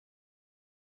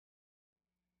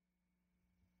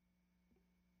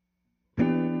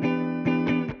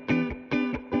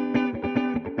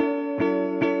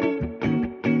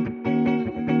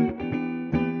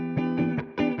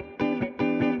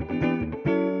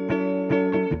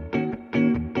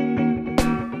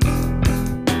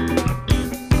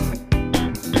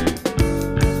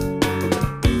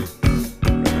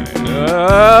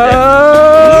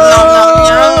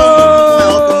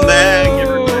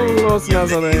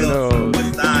Buenos. ¿Cómo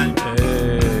están?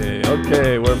 Hey,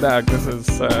 okay, we're back. This is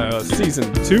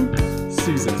season 2.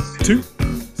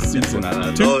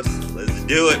 Temporada dos. Let's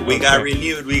do it. We got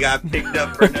renewed. We got picked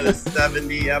up for another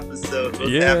 70 episodes.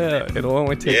 What's happening? It'll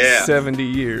only take 70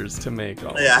 years to make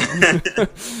all of them.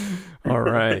 All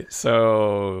right.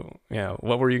 So,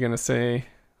 what were you going to say?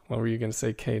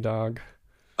 K-Dog?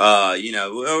 We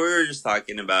were just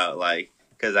talking about,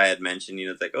 because I had mentioned,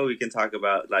 it's like, we can talk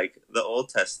about, the Old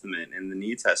Testament and the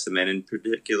New Testament, and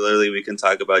particularly we can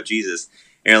talk about Jesus.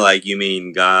 And you're like, you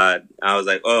mean God? I was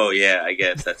like, oh, yeah, I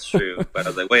guess that's true. But I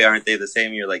was like, wait, aren't they the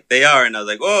same? You're like, they are. And I was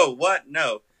like, oh, what?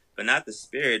 No, but not the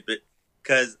Spirit. But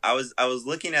because I was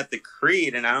looking at the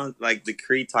Creed, and I don't, the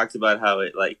Creed talks about how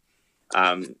it,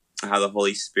 how the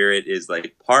Holy Spirit is,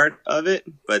 part of it,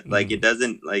 but, it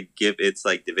doesn't, give its,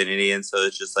 divinity. And so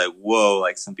it's just like, whoa,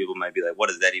 some people might be like, what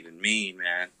does that even mean,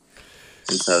 man?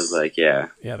 And so I was like, yeah,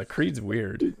 the Creed's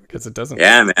weird because it doesn't.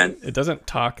 Yeah, man. It doesn't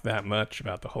talk that much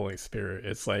about the Holy Spirit.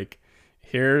 It's like,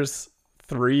 here's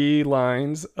 3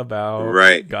 lines about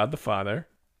God the Father,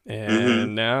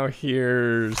 and now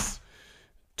here's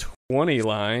 20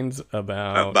 lines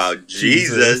about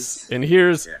Jesus, and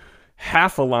here's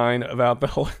half a line about the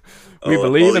Holy. We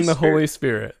believe in the Holy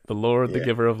Spirit, the Lord, the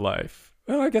Giver of life.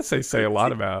 Well, I guess they say a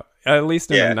lot about, at least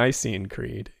in the Nicene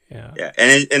Creed. Yeah.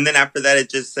 And then after that, it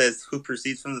just says, who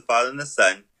proceeds from the Father and the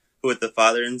Son, who with the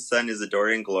Father and Son is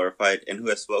adored and glorified, and who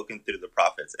has spoken through the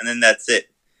prophets. And then that's it.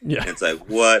 Yeah. And it's like,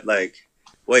 what?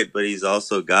 Wait, but he's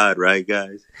also God, right,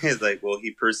 guys? It's like, well,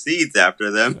 he proceeds after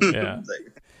them. Yeah.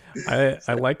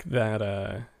 I like that.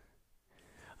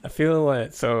 I feel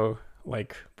like, so,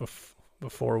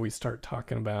 before we start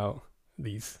talking about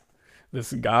this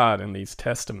God and these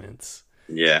testaments,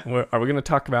 are we going to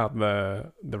talk about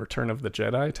the Return of the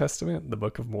Jedi Testament, the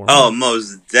Book of Mormon? Oh,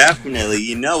 most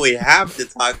definitely. We have to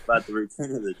talk about the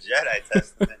Return of the Jedi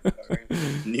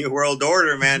Testament. New World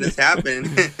Order, man, it's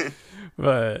happening.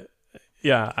 But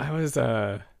I was.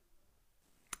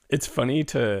 It's funny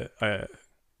to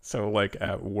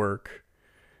at work,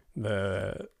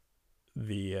 the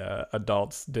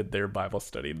adults did their Bible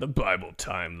study, the Bible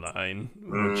timeline,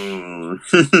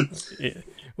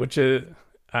 which is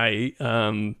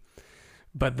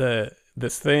but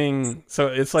this thing, so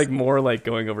it's more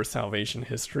going over salvation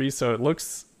history. So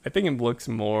I think it looks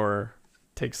more,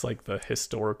 takes the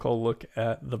historical look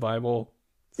at the Bible.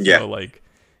 So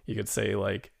you could say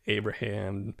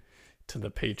Abraham to the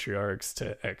patriarchs,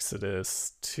 to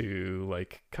Exodus, to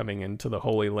coming into the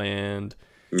Holy Land.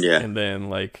 Yeah. And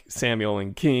then Samuel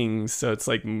and Kings. So it's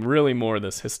really more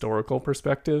this historical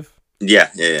perspective. Yeah.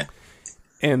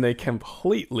 And they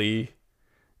completely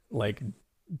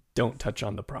don't touch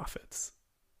on the prophets.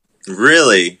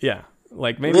 Really? Yeah.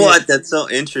 Maybe what? That's so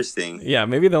interesting. Yeah,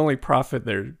 maybe the only prophet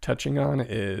they're touching on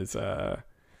is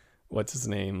what's his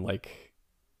name?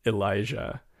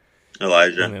 Elijah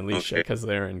and Elisha, because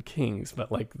they're in Kings. But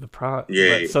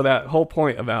so that whole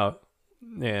point about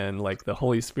the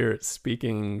Holy Spirit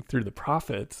speaking through the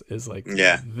prophets is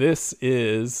this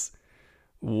is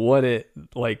what it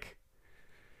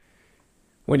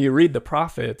when you read the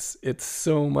prophets, it's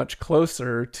so much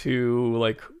closer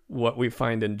to what we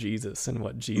find in Jesus and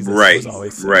what Jesus was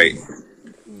always saying. Right.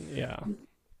 Yeah.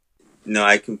 No,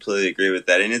 I completely agree with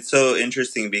that. And it's so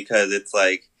interesting because it's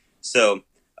there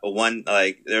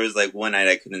was one night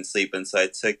I couldn't sleep, and so I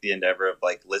took the endeavor of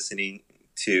listening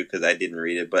to, because I didn't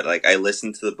read it, but I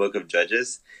listened to the Book of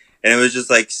Judges, and it was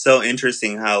just so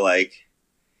interesting how it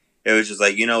was just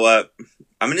you know what,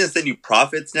 I'm gonna send you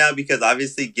prophets now, because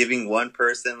obviously giving one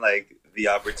person the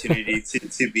opportunity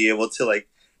to be able to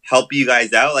help you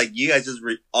guys out, you guys just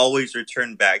always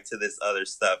return back to this other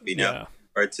stuff,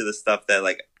 or to the stuff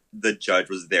that the judge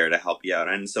was there to help you out.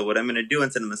 And so what I'm gonna do,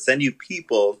 instead, I'm gonna send you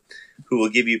people who will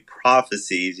give you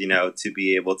prophecies, to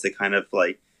be able to kind of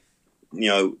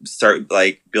start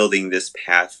building this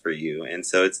path for you. And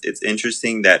so it's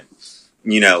interesting that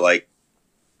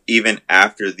even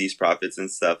after these prophets and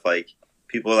stuff,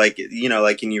 people and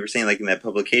you were saying in that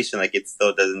publication, it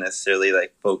still doesn't necessarily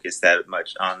focus that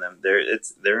much on them.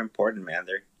 They're important, man.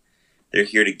 They're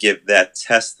here to give that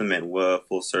testament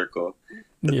full circle,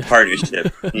 the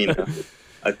partnership,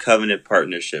 a covenant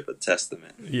partnership, a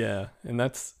testament. Yeah, and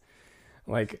that's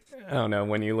I don't know,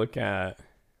 when you look at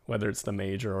whether it's the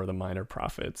major or the minor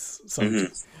prophets,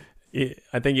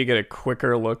 I think you get a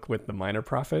quicker look with the minor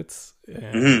prophets.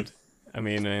 And I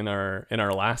mean, in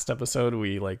our last episode,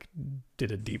 we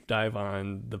did a deep dive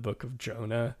on the book of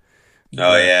Jonah.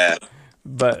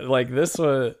 But this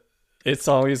was, it's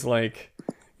always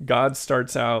God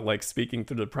starts out speaking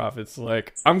through the prophets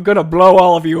I'm gonna blow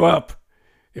all of you up.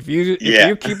 If you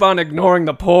keep on ignoring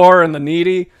the poor and the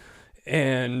needy,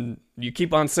 and you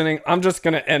keep on sinning, I'm just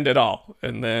gonna end it all.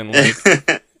 And then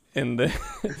like, and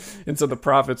so the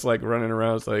prophet's like running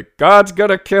around, it's like, God's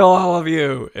gonna kill all of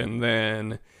you. And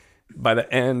then by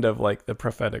the end of like the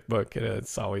prophetic book,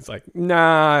 it's always like,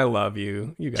 nah, I love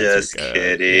you. You guys just are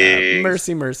good. kidding. Yeah,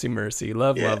 mercy, mercy, mercy,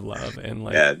 love, love, love, and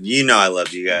like, yeah, I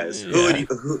love you guys. Yeah.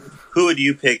 Who would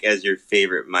you pick as your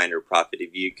favorite minor prophet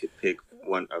if you could pick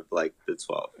one of like the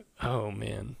 12? Oh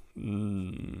man.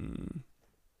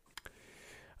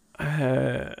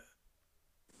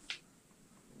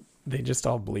 They just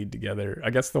all bleed together. I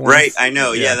guess the ones, right. I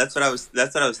know. Yeah, that's what I was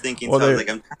thinking. Well, so I was like,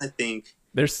 I'm trying to think.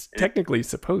 They're technically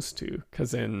supposed to,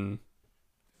 because in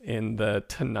the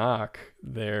Tanakh,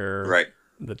 they're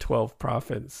the 12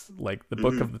 prophets, like the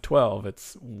book of the 12.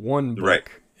 It's one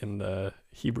book in the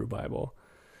Hebrew Bible.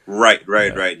 Right.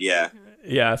 Yeah.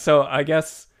 Yeah. So I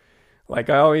guess, like,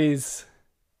 I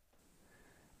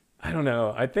don't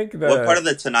know. I think what part of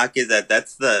the Tanakh is that?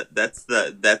 That's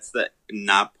the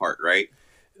not part, right?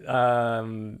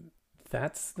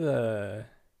 That's the.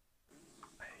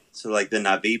 So like the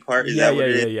Navi part, is that what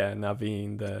it is? Yeah.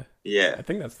 Navi, I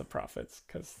think that's the prophets,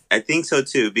 because I think so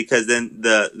too. Because then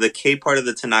the K part of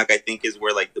the Tanakh, I think, is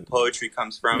where like the poetry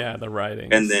comes from. Yeah, the writings.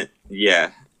 And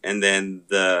then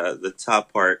the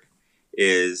top part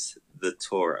is the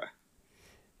Torah.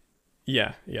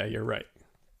 Yeah, you're right.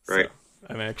 Right.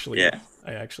 So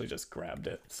I actually just grabbed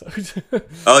it. So.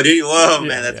 Oh, did you? Whoa,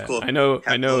 man, that's cool. I know.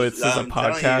 This is a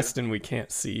podcast and we can't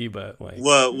see, but like.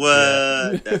 What?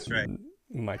 Yeah. That's right.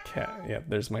 My cat. Yeah,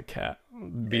 there's my cat.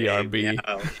 BRB.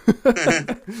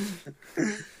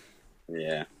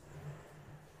 Yeah.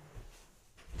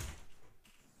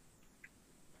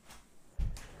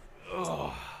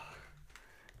 Oh.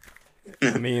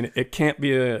 I mean, it can't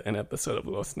be an episode of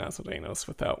Los Nazarenos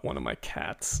without one of my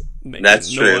cats making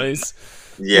noise.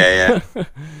 True. Yeah. You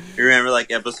remember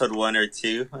like episode 1 or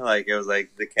 2? Like it was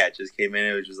like the cat just came in,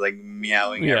 it was just like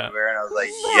meowing everywhere, and I was like,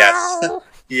 yes.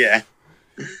 Yeah.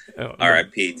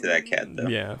 R.I.P. to that cat though.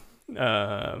 Yeah.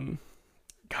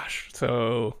 Gosh.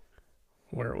 So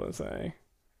where was I?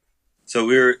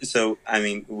 We were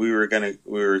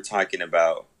talking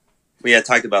about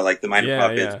like the minor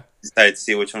prophets. Yeah. We decided to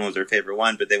see which one was our favorite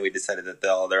one, but then we decided that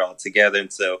they're all together,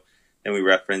 and so then we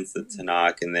referenced the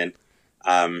Tanakh, and then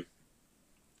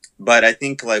but I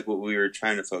think like what we were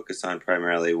trying to focus on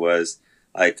primarily was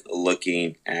like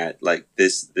looking at like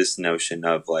this notion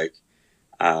of like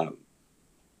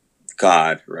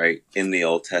God, right, in the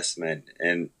Old Testament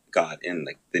and God in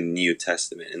like the New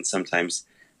Testament, and sometimes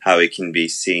how it can be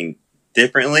seen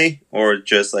differently or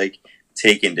just like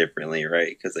taken differently,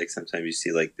 right? Because like sometimes you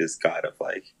see like this God of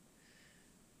like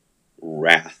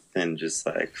wrath and just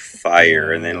like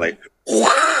fire, and then like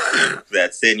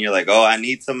that's it, and you're like, oh, I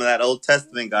need some of that Old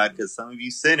Testament God, because some of you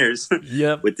sinners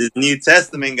with this New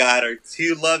Testament God are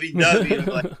too lovey-dovey. I'm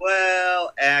like,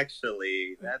 well,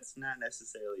 actually, that's not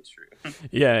necessarily true.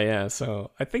 Yeah.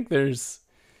 So I think there's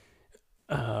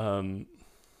I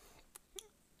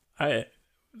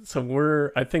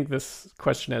think this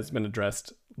question has been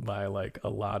addressed by like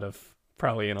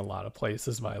probably in a lot of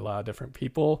places by a lot of different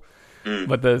people.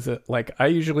 But there's I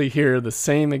usually hear the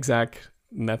same exact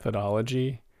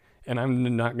methodology, and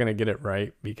I'm not going to get it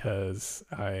right because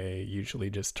I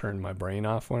usually just turn my brain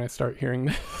off when I start hearing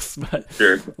this. But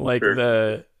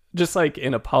just like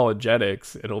in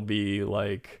apologetics, it'll be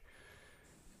like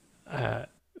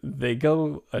they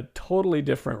go a totally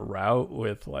different route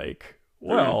with like,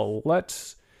 well,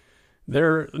 they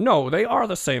are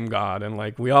the same God, and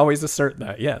like we always assert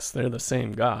that, yes, they're the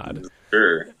same God.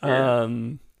 Sure.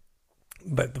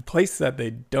 But the place that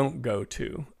they don't go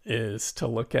to is to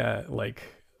look at like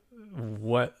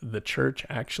what the church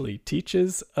actually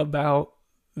teaches about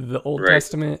the Old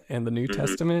Testament and the New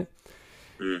Testament.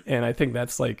 And I think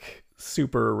that's like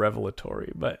super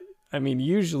revelatory. But I mean,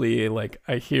 usually like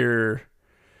I hear,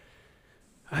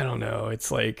 I don't know,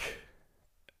 it's like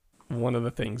one of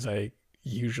the things I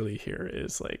usually hear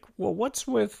is like, well, what's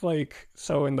with like,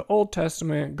 so in the Old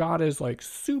Testament, God is like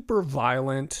super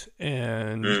violent,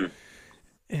 and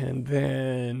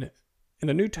then in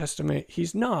the New Testament,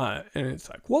 he's not. And it's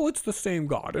like, well, it's the same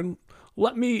God. And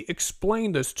let me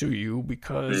explain this to you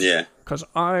because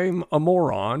I'm a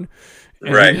moron.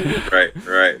 And,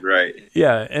 right.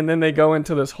 Yeah. And then they go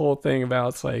into this whole thing about,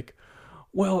 it's like,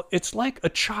 well, it's like a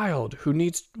child who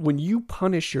needs, when you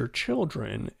punish your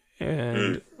children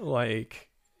and like,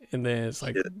 and then it's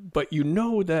like, but you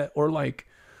know that, or like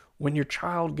when your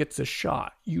child gets a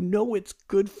shot, you know, it's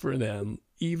good for them,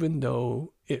 even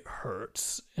though it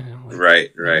hurts. And I'm like, right.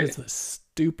 That is the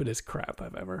stupidest crap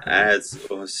I've ever heard. That's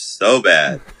so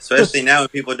bad. Especially now when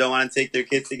people don't want to take their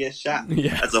kids to get shot.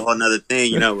 Yeah. That's a whole nother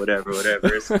thing, whatever.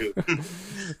 It's cool.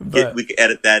 We could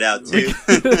edit that out too.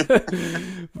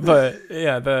 But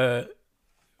yeah,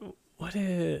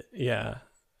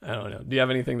 I don't know. Do you have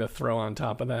anything to throw on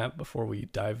top of that before we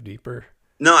dive deeper?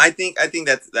 No, I think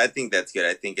that's good. I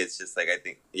think it's just like I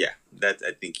think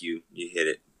you hit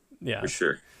it. Yeah. For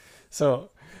sure.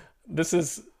 So this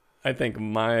is, I think,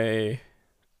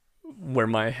 where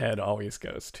my head always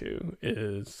goes to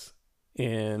is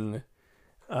in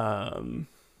the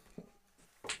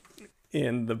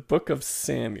book of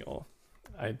Samuel.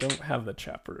 I don't have the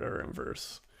chapter and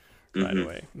verse right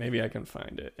away. Maybe I can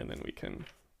find it and then we can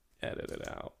edit it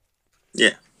out.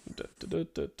 Yeah.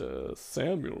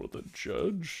 Samuel the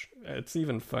judge. It's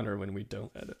even funner when we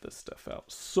don't edit this stuff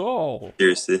out. Saul.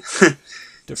 Seriously.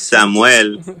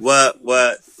 Samuel. What?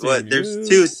 There's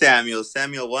two Samuels.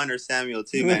 Samuel 1 or Samuel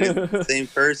 2, man. Is it the same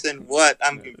person? What?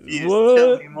 I'm confused. What?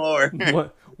 Tell me more.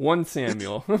 One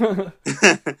Samuel.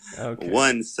 Okay.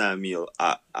 One Samuel.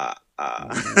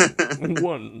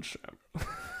 One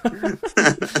Samuel.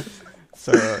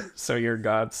 So your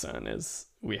godson is,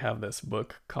 we have this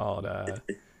book called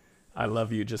I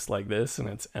Love You Just Like This, and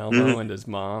it's Elmo and his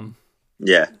mom.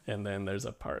 Yeah. And then there's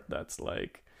a part that's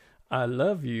like, I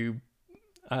love you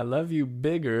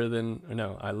bigger than,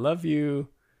 no, I love you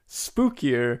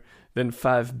spookier than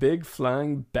 5 big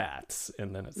flying bats.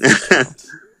 And then it's the count.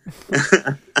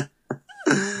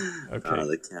 Okay. Oh,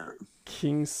 the count.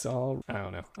 King Saul. I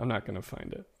don't know. I'm not going to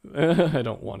find it. I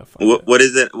don't want to find it. What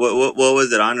is it? What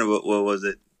was it on, or what was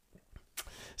it?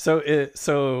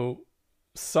 So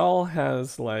Saul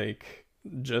has like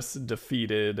just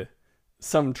defeated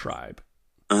some tribe.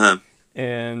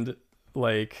 And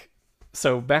like,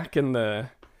 so back in the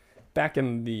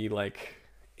like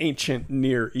ancient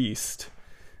Near East,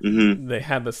 they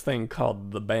had this thing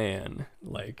called the ban,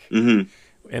 like, and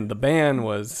the ban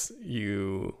was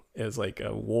as like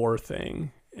a war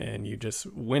thing, and you just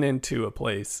went into a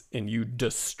place and you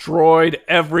destroyed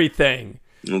everything.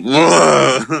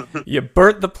 You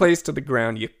burnt the place to the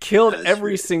ground. You killed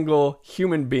every single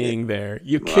human being there.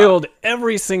 You killed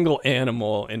every single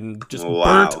animal and just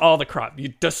burnt all the crop. You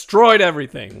destroyed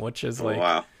everything, which is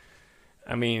like,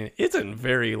 I mean, isn't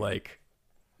very like,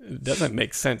 it doesn't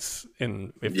make sense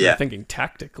if you're thinking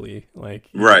tactically, like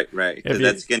right, because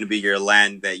that's going to be your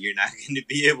land that you're not going to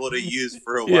be able to use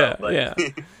for a while. Yeah.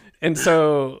 And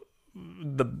so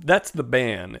that's the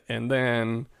ban, and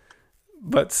then.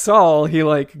 But Saul, he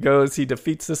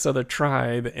defeats this other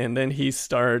tribe, and then he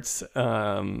starts,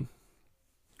 but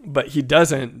he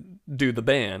doesn't do the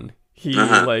ban. He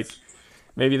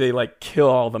maybe they kill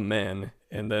all the men,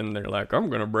 and then they're like, I'm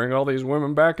going to bring all these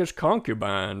women back as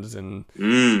concubines. And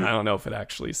I don't know if it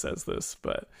actually says this,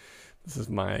 but this is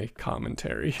my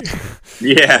commentary.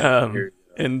 Yeah.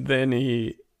 And then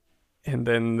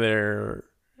they're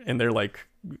like,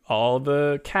 all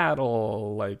the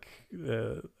cattle, like,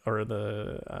 or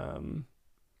the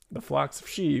flocks of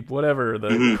sheep, whatever,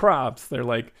 the crops,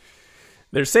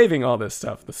 they're saving all this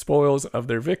stuff, the spoils of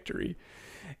their victory.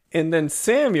 And then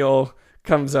Samuel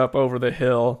comes up over the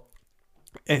hill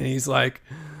and he's like,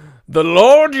 the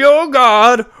Lord your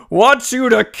God wants you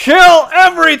to kill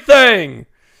everything.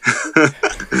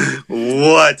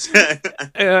 What?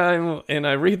 and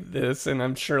I read this, and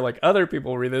I'm sure like other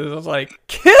people read this. I was like,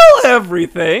 kill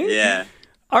everything? Yeah.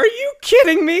 Are you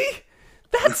kidding me?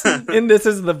 And this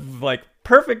is the like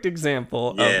perfect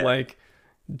example of like,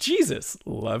 Jesus,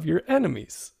 love your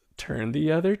enemies, turn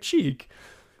the other cheek.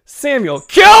 Samuel,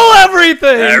 kill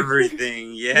everything.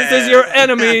 Everything, yeah. This is your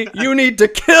enemy. You need to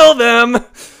kill them.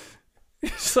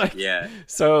 It's like,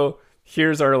 so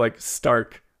here's our like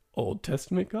stark Old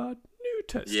Testament God, New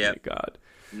Testament God.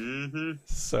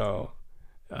 So,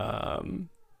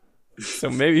 so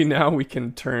maybe now we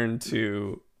can turn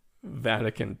to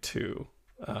Vatican II.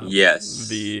 Yes.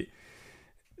 The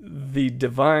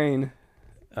divine,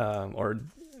 or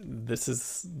this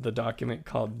is the document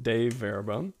called De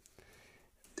Verbum.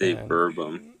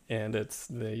 Verbum. And it's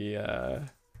the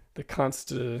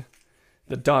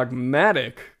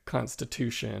dogmatic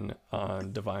constitution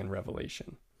on divine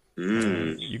revelation.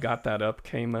 You got that up,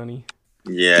 K-Money?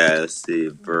 Yeah, let's see.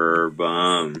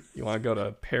 Verbum. You want to go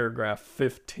to paragraph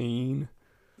 15?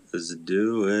 Let's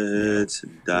do it.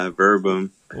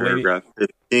 Verbum. Paragraph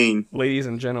 15. Ladies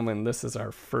and gentlemen, this is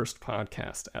our first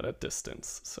podcast at a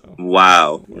distance. So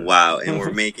Wow. And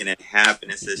we're making it happen.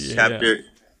 It says chapter...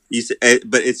 You said,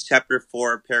 but it's chapter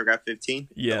 4, paragraph 15?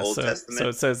 Yeah, the Old Testament? So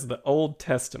it says the Old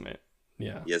Testament.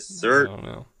 Yeah. Yes, sir. I don't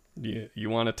know. You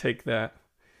want to take that?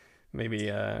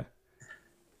 Maybe...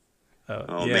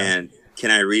 man. Can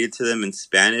I read it to them in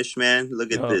Spanish, man?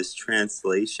 Look at this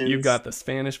translation. You got the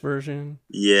Spanish version?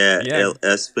 Yeah, el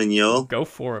español. Go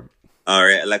for it. All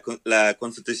right, la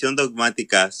Constitución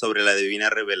Dogmática sobre la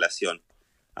Divina Revelación.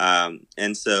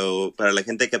 And so, para la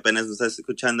gente que apenas nos está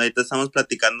escuchando, ahorita estamos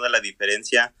platicando de la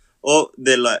diferencia o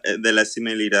de las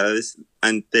similitudes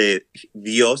ante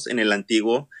Dios en el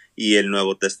Antiguo y el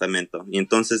Nuevo Testamento. Y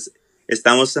entonces,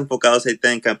 estamos enfocados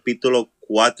ahorita en capítulo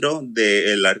 4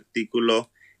 del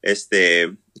artículo que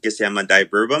se llama Die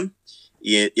Verbum.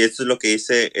 Y esto es lo que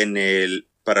dice en el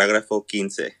parágrafo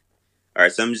 15. All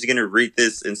right, so I'm just going to read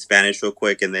this in Spanish real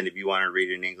quick, and then if you want to read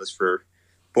it in English for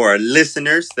our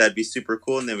listeners, that'd be super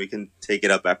cool, and then we can take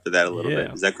it up after that a little bit.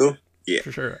 Is that cool? Yeah.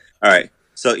 For sure. All right.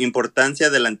 So, importancia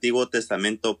del Antiguo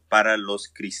Testamento para los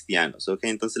cristianos.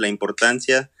 Okay, entonces la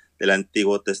importancia del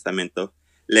Antiguo Testamento.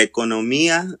 La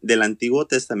economía del Antiguo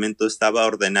Testamento estaba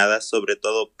ordenada sobre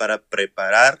todo para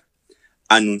preparar,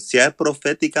 anunciar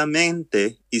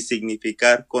proféticamente y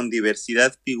significar con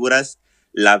diversidad figuras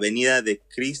la venida de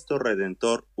Cristo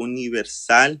Redentor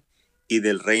universal y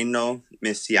del reino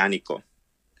mesiánico.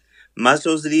 Mas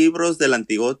los libros del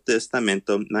Antiguo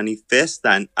Testamento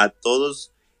manifiestan a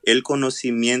todos el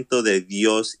conocimiento de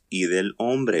Dios y del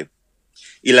hombre,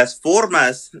 y las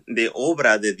formas de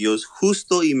obra de Dios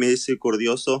justo y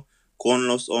misericordioso con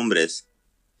los hombres,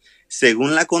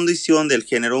 según la condición del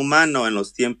género humano en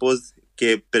los tiempos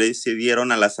que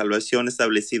precedieron a la salvación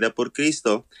establecida por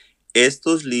Cristo.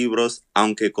 Estos libros,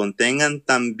 aunque contengan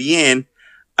también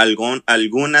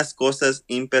algunas cosas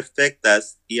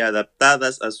imperfectas y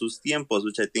adaptadas a sus tiempos,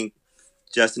 which I think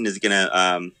Justin is going to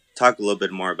talk a little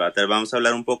bit more about that. Vamos a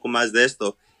hablar un poco más de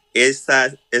esto.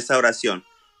 Esa oración.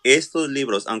 Estos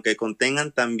libros, aunque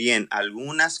contengan también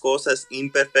algunas cosas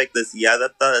imperfectas y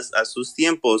adaptadas a sus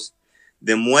tiempos,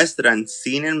 demuestran,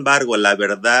 sin embargo, la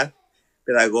verdad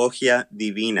pedagogía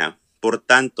divina. Por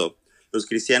tanto, los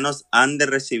cristianos han de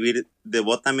recibir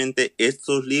devotamente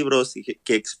estos libros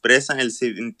que expresan el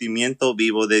sentimiento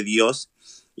vivo de Dios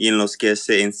y en los que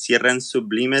se encierran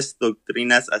sublimes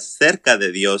doctrinas acerca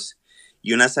de Dios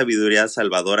y una sabiduría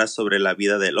salvadora sobre la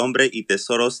vida del hombre y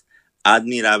tesoros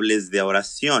admirables de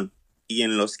oración, y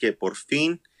en los que por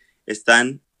fin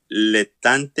están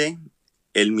latente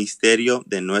el misterio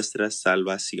de nuestra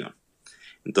salvación.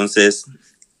 Entonces,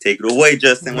 take it away,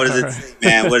 Justin. What does it say,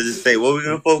 man? What does it say? What are we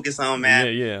going to focus on,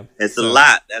 man? Yeah. It's a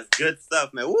lot. That's good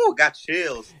stuff, man. Woo, got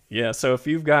chills. Yeah, so if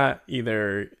you got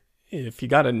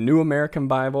a New American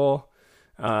Bible,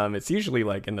 it's usually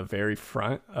like in the very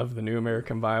front of the New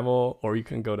American Bible, or you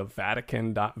can go to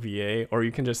Vatican.va, or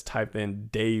you can just type in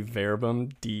Dei Verbum,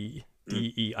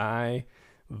 D-E-I,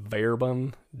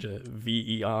 Verbum,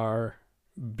 V-E-R-B-U-M,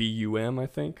 I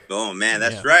think. Oh, man,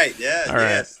 that's right. Yeah, all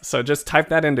right. So just type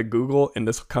that into Google, and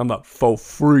this will come up for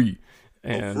free.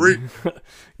 And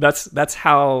that's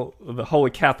how the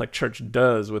Holy Catholic Church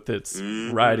does with its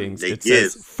writings. It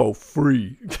says for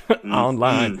free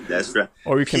online. That's right.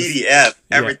 Or you can PDF,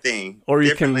 everything. Or you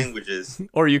different can languages.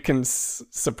 Or you can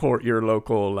support your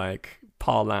local like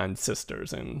Pauline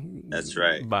sisters and that's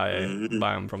right. Buy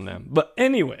them from them. But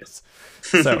anyways,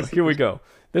 so here we go.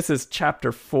 This is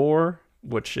chapter 4,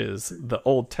 which is the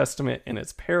Old Testament, and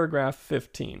it's paragraph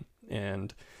 15,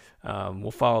 and we'll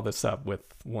follow this up with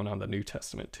one on the New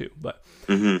Testament too. But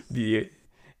the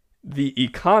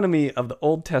economy of the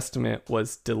Old Testament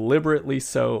was deliberately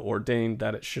so ordained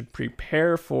that it should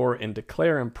prepare for and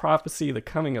declare in prophecy the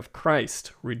coming of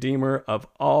Christ, Redeemer of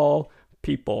all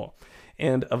people,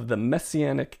 and of the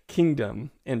Messianic kingdom,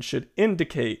 and should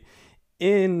indicate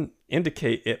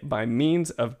it by means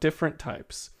of different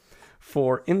types.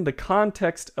 For in the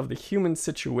context of the human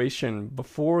situation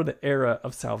before the era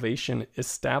of salvation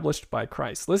established by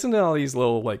Christ, listen to all these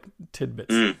little like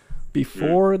tidbits.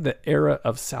 Before the era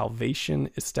of salvation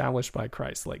established by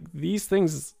Christ, like these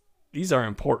things, these are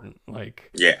important.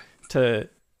 Like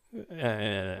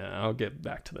I'll get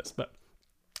back to this, but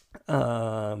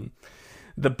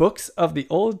the books of the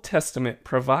Old Testament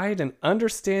provide an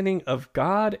understanding of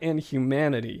God and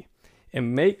humanity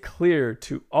and make clear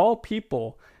to all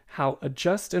people how a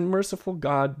just and merciful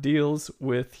God deals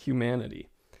with humanity.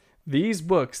 These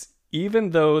books, even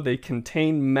though they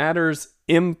contain matters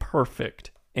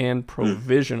imperfect and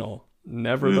provisional,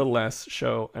 nevertheless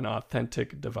show an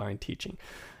authentic divine teaching.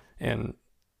 And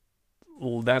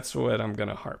that's what I'm going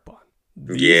to harp on.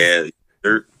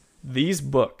 These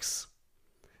books,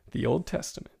 the Old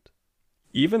Testament,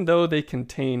 even though they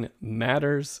contain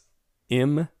matters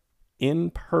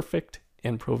imperfect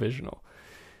and provisional,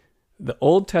 the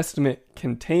Old Testament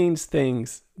contains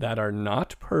things that are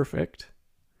not perfect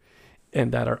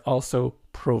and that are also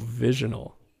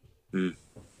provisional.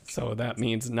 So that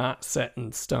means not set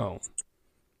in stone.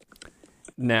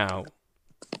 Now,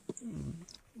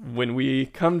 when we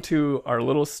come to our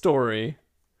little story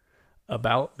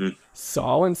about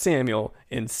Saul and Samuel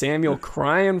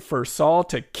crying for Saul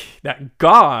that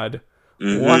God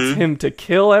wants him to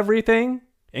kill everything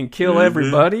and kill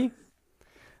everybody,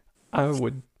 I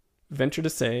would venture to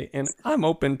say, and I'm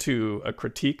open to a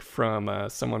critique from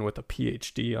someone with a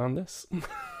PhD on this.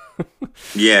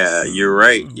 Yeah, you're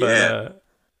right. Yeah.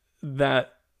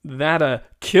 But, that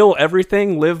kill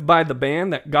everything, live by the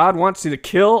ban, that God wants you to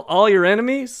kill all your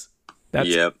enemies,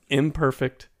 that's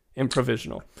imperfect and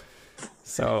provisional.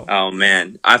 So, oh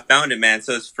man, I found it, man.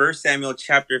 So it's 1 Samuel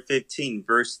chapter 15,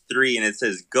 verse 3, and it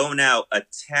says, "Go now,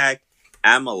 attack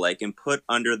Amalek and put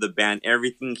under the ban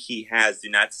everything he has. Do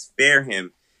not spare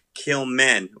him. Kill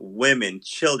men, women,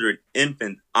 children,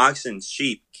 infants, oxen,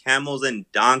 sheep, camels, and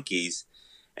donkeys."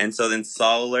 And so then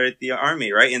Saul alerted the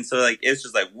army, right? And so like it's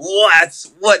just like, what?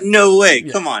 No way!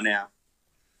 Come on now.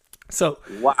 So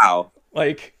wow,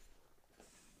 like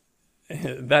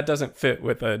that doesn't fit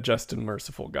with a just and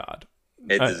merciful God.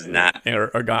 It does not,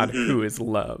 or a God who is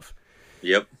love.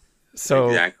 Yep. So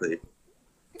exactly.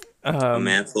 A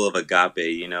man full of agape,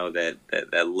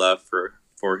 that love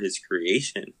for his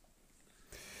creation.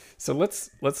 So let's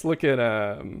look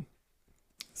at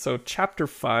so chapter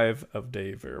 5 of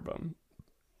De Verbum,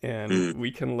 and we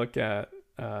can look at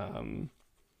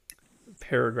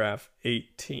paragraph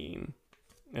 18,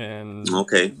 and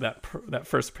that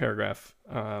first paragraph.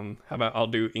 How about I'll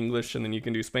do English and then you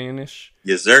can do Spanish?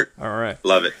 Yes, sir. All right.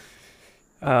 Love it.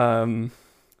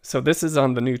 So this is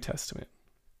on the New Testament.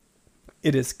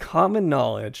 It is common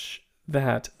knowledge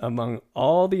that among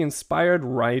all the inspired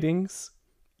writings,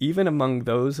 even among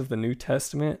those of the New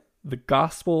Testament, the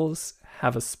Gospels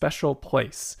have a special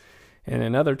place. And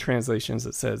in other translations,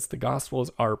 it says the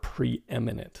Gospels are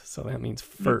preeminent. So that means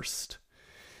first.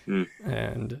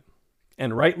 And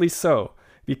rightly so,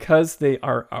 because they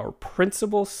are our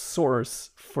principal source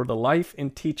for the life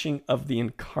and teaching of the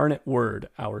incarnate Word,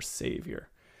 our Savior.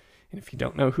 And if you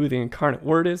don't know who the incarnate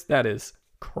Word is, that is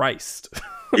Christ.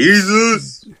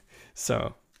 Jesus.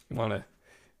 So, you want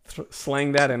to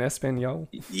slang that in Espanol?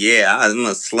 Yeah, I'm going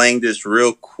to slang this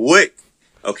real quick.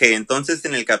 Okay, entonces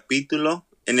en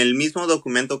el mismo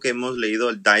documento que hemos leído,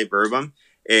 el Die Verbum,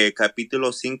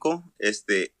 capítulo 5,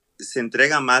 se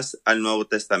entrega más al Nuevo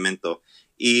Testamento.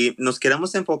 Y nos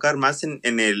queremos enfocar más en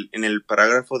el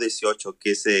parágrafo 18,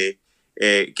 que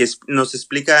nos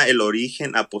explica el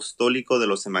origen apostólico de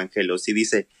los evangelios. Y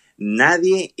dice,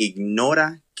 nadie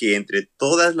ignora que entre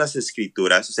todas las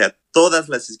escrituras, o sea, todas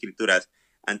las escrituras,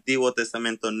 Antiguo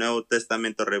Testamento, Nuevo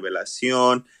Testamento,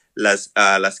 Revelación, las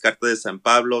cartas de San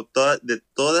Pablo, de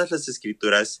todas las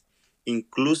escrituras,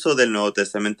 incluso del Nuevo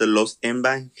Testamento, los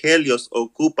evangelios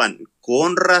ocupan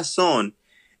con razón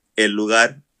el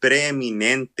lugar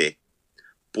preeminente,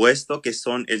 puesto que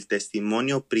son el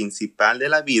testimonio principal de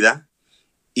la vida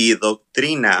y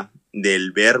doctrina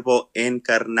del Verbo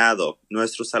encarnado,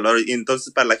 nuestro Salvador. Y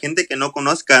entonces, para la gente que no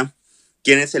conozca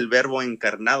quién es el Verbo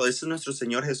encarnado, ese es nuestro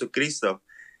Señor Jesucristo.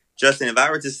 Justin, if I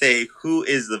were to say who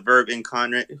is the Verb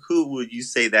incarnate, who would you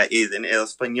say that is in el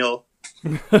español?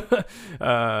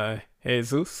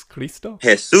 Jesus Cristo.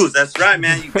 Jesús, that's right,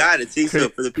 man. You got it. See, so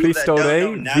for the people Cristo that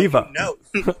don't know, now viva.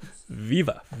 You know.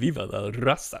 Viva la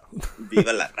raza.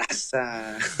 Viva la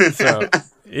raza. So,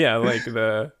 yeah, like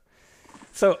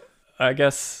so I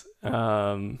guess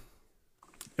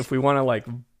if we want to like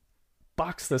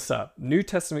box this up, New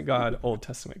Testament God, Old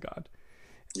Testament God.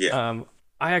 Yeah.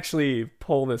 I actually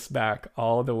pull this back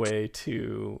all the way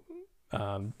to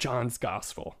John's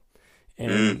Gospel.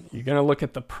 And you're going to look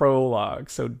at the prologue.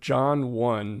 So John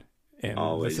 1, and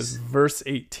Always. This is verse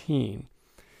 18.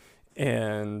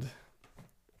 And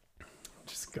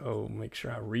just go make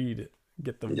sure I read it,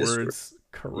 get the words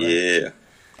correct. Yeah.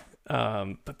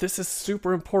 But this is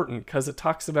super important because it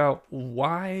talks about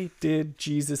why did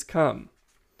Jesus come?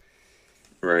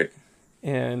 Right.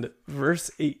 And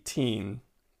verse 18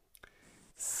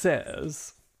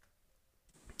 says,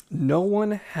 no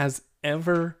one has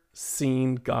ever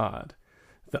seen God.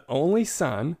 The only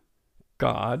Son,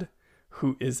 God,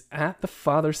 who is at the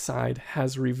Father's side,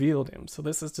 has revealed him. So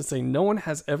this is to say, no one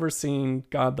has ever seen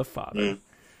God the Father.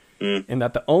 And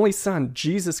that the only Son,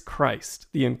 Jesus Christ,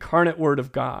 the incarnate Word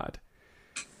of God,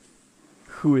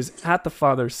 who is at the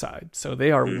Father's side, so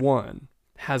they are one,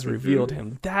 has revealed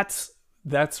him. That's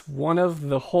one of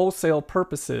the wholesale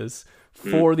purposes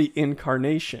for the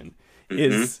incarnation,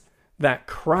 is that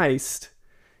Christ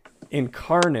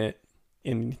incarnate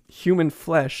in human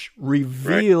flesh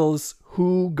reveals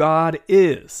who God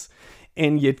is.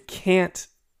 And you can't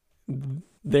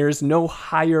There's no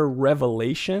higher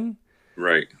revelation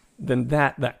right than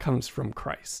that comes from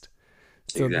Christ.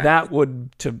 So exactly. that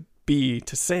would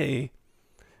to say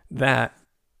that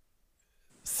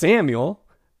Samuel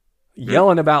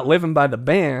yelling about living by the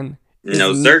ban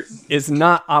is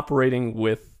not operating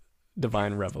with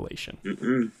divine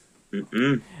revelation.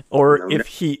 Or no, if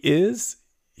he is,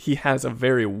 he has a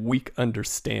very weak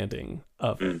understanding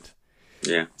of it.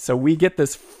 Yeah. So we get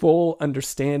this full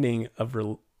understanding of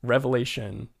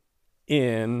revelation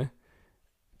in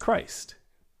Christ.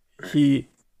 Right. He,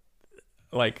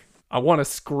 like, I want to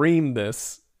scream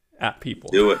this at people.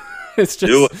 Do it. It's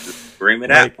just, do it. Just scream it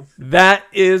like, out. That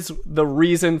is the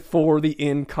reason for the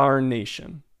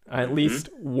incarnation. At least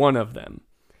one of them.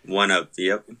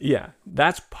 Yep. Yeah.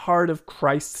 That's part of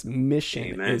Christ's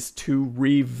mission. Amen. Is to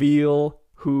reveal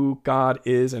who God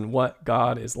is and what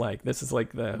God is like. This is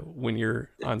like when you're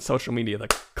on social media, the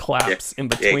claps in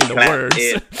between the words.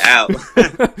 It out.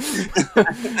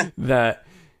 That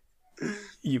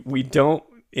we don't,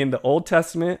 in the Old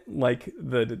Testament, like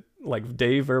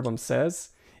Dave Verbum says,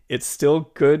 it's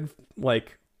still good,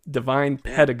 like divine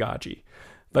pedagogy.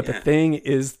 But the thing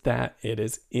is that it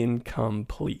is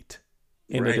incomplete.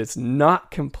 And it is not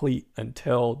complete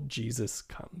until Jesus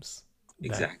comes.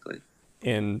 Exactly.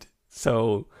 And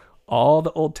so all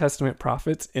the Old Testament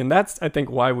prophets, and that's, I think,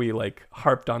 why we like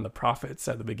harped on the prophets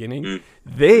at the beginning.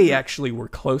 They actually were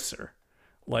closer.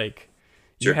 Like,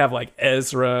 you have like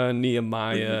Ezra,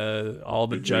 Nehemiah, all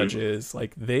the judges,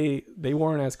 like they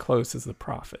weren't as close as the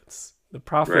prophets. The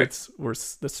prophets were,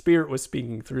 the Spirit was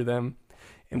speaking through them.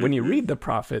 And when you read the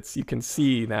prophets, you can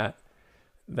see that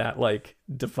like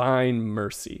divine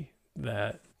mercy,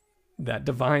 that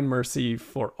divine mercy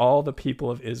for all the people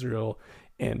of Israel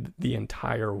and the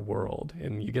entire world.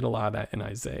 And you get a lot of that in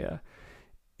Isaiah.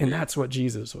 And that's what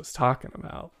Jesus was talking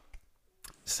about.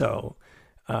 So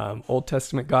Old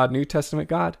Testament God, New Testament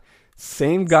God,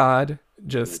 same God,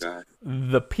 just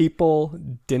the people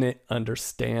didn't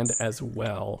understand as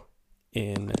well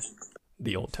in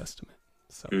the Old Testament.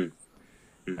 So you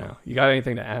got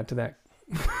anything to add to that?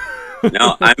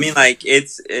 No, I mean, like,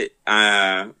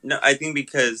 no, I think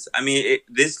because, I mean,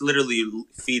 this literally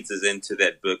feeds us into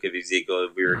that book of Ezekiel,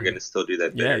 if we were going to still do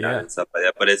that there and stuff like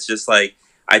that. But it's just like,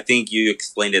 I think you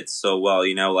explained it so well,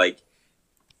 you know, like,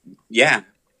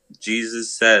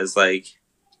 Jesus says, like,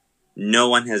 no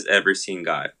one has ever seen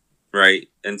God, right?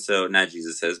 And so, not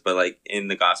Jesus says, but like in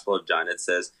the Gospel of John, it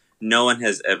says, no one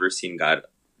has ever seen God.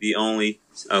 The only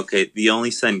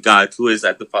Son, God, who is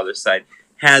at the Father's side,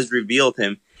 has revealed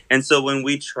him. And so when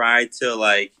we try to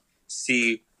like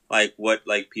see like what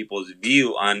like people's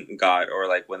view on God, or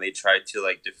like when they try to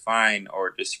like define or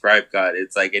describe God,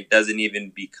 it's like it doesn't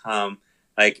even become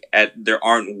like there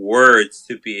aren't words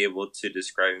to be able to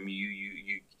describe him.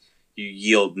 You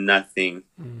yield nothing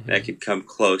that could come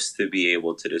close to be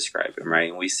able to describe him, right?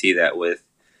 And we see that with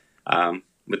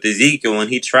Ezekiel when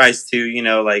he tries to, you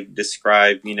know, like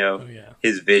describe, you know,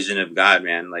 his vision of God,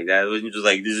 man. Like that was just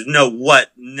like, there's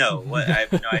what? I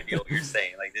have no idea what you're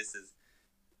saying. Like this is,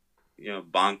 you know,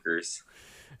 bonkers.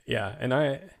 Yeah,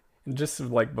 and just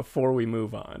like before we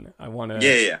move on, I want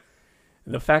to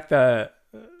the fact that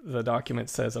the document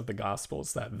says of the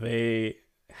Gospels that they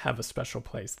have a special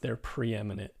place, they're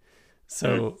preeminent.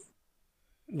 So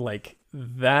like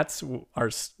that's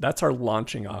our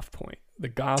launching off point. The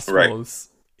Gospels,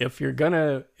 if you're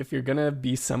gonna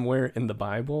be somewhere in the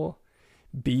Bible,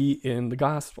 be in the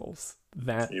Gospels.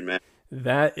 That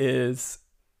is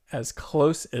as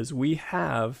close as we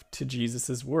have to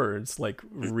Jesus's words, like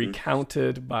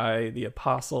recounted by the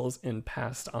apostles and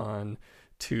passed on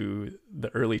to the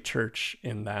early church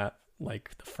in that,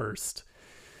 like, the first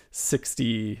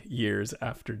 60 years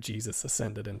after Jesus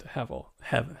ascended into heaven.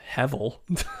 I love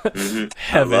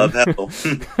Hevel.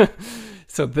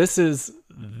 So that's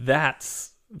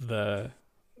the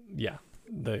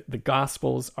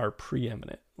Gospels are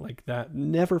preeminent like that.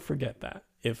 Never forget that.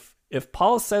 If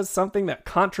Paul says something that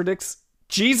contradicts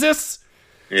Jesus,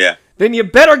 then you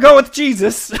better go with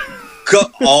Jesus.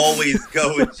 Always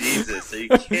go with Jesus. Are you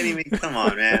kidding me? Come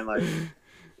on, man.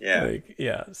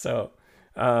 So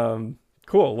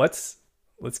cool. Let's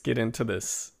get into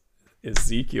this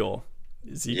Ezekiel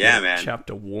man.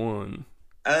 Chapter 1.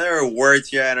 There are words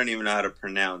here I don't even know how to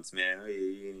pronounce, man.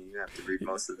 You have to read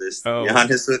most of this, to be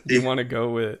honest with you. You want to go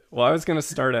with... Well, I was going to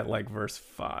start at, like, verse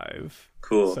 5.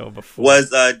 Cool. So before...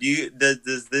 Does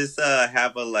this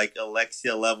have a, like,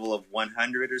 Alexia level of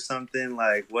 100 or something?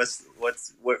 Like, where's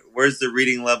the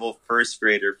reading level first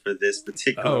grader for this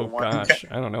particular one? Oh, gosh.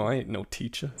 I don't know. I ain't no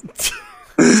teacher.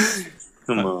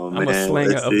 Come on, I'm man. a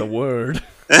slanger of the word.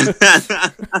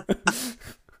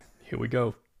 Here we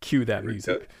go. Cue that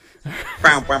music.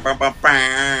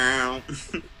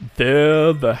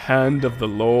 There the hand of the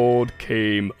Lord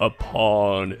came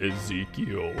upon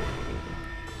Ezekiel.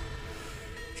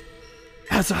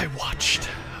 As I watched,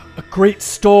 a great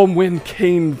storm wind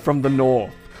came from the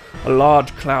north, a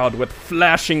large cloud with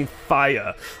flashing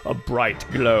fire, a bright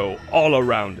glow all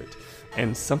around it,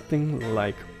 and something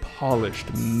like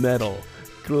polished metal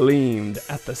gleamed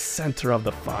at the center of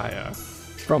the fire.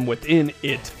 From within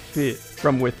it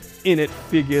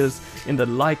figures in the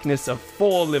likeness of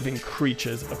 4 living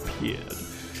creatures appeared.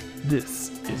 This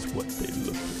is what they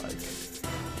looked like.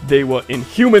 They were in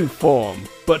human form,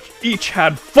 but each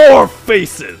had 4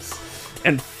 faces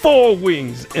and 4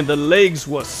 wings, and the legs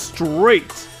were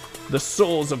straight. The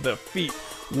soles of their feet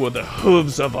were the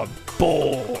hooves of a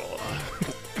bull,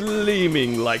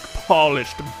 gleaming like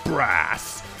polished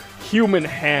brass. Human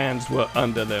hands were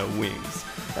under their wings,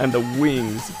 and the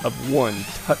wings of one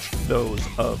touched those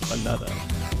of another.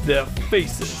 Their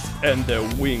faces and their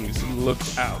wings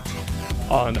looked out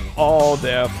on all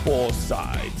their 4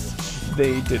 sides.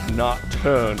 They did not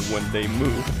turn when they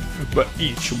moved, but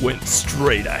each went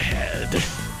straight ahead.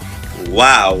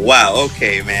 Wow,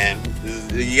 okay, man.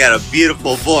 You got a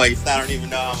beautiful voice. I don't even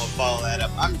know how I'm gonna follow that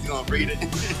up. I'm just gonna read it.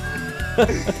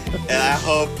 And I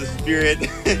hope the spirit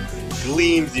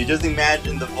gleams you. Just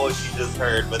imagine the voice you just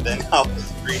heard, but then I'll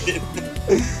just read it.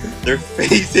 Their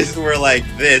faces were like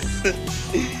this.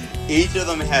 Each of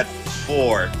them had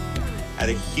 4, had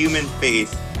a human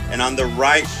face, and on the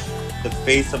right, the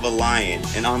face of a lion,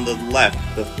 and on the left,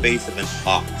 the face of an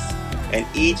ox, and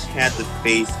each had the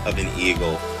face of an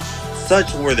eagle.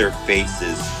 Such were their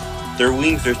faces. Their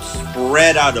wings are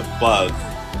spread out above,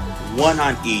 one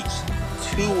on each.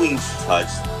 2 wings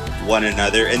touched one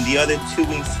another, and the other 2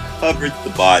 wings covered the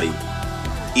body.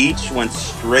 Each went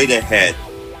straight ahead.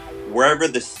 Wherever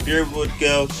the spirit would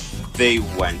go, they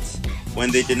went.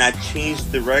 When they did not change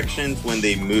directions when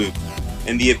they moved,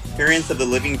 and the appearance of the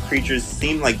living creatures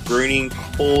seemed like burning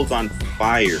coals on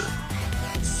fire.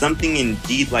 Something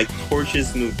indeed like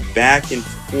torches moved back and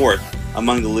forth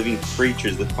among the living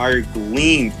creatures. The fire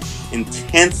gleamed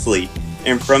intensely,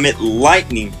 and from it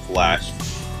lightning flashed,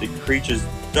 the creatures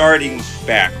darting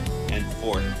back and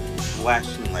forth,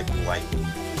 flashing like lightning.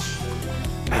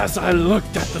 As I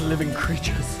looked at the living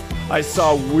creatures, I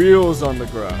saw wheels on the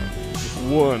ground,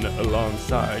 one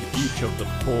alongside each of the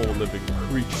 4 living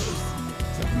creatures.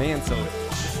 So, man, so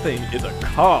this thing is a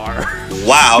car.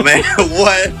 Wow, man,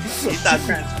 what? You thought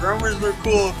Transformers were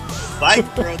cool? Psych,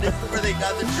 bro, this is where they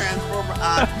got the Transformer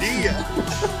idea.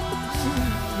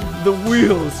 The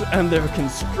wheels and their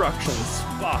construction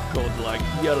sparkled like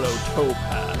yellow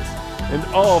topaz, and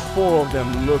all 4 of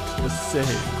them looked the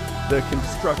same. Their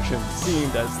construction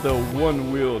seemed as though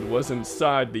one wheel was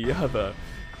inside the other.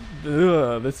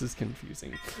 This is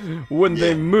confusing. When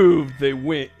they moved, they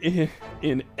went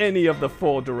in any of the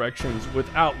 4 directions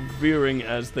without veering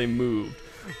as they moved.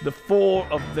 The 4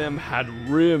 of them had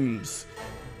rims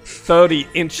 30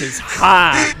 inches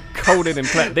high, coated in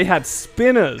platinum. They had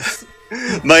spinners.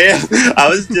 But yeah, I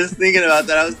was just thinking about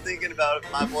that. I was thinking about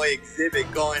my boy Exhibit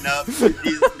going up.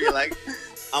 He's gonna be like,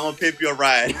 I'm gonna pimp your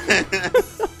ride.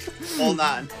 Hold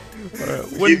on.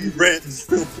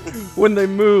 When they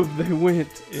moved, they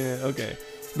went. Yeah, okay.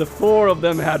 The 4 of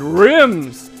them had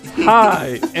rims,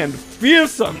 high and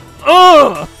fearsome.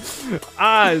 Ugh!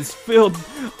 Eyes filled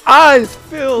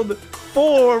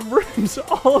 4 rims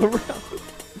all around.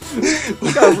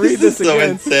 We gotta read this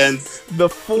again. So intense. The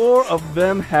 4 of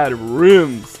them had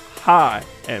rims, high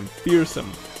and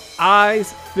fearsome.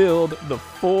 Eyes filled the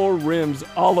 4 rims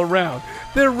all around.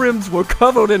 Their rims were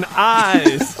covered in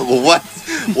eyes. What?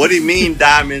 What do you mean,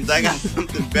 Diamonds? I got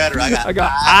something better. I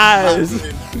got eyes.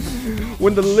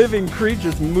 When the living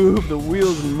creatures moved, the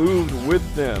wheels moved with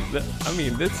them. I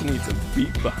mean, this needs a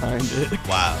beat behind it.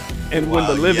 Wow. And when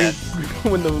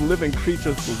the living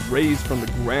creatures were raised from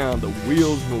the ground, the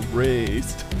wheels were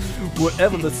raised.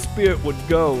 Wherever the spirit would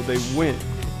go, they went,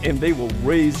 and they were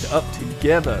raised up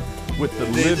together with the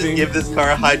living. Just give this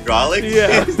car hydraulics?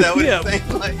 Yeah. Is that what it's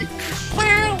saying? Like,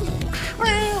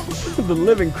 the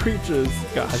living creatures.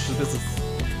 Gosh, this is.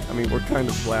 I mean, we're kind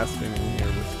of blaspheming here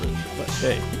with scripture, but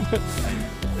hey,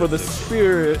 for the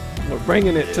spirit, we're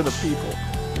bringing it to the people.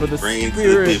 For the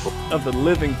spirit of the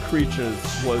living creatures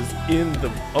was in the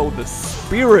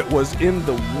spirit was in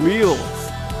the wheels.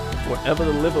 Wherever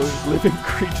the living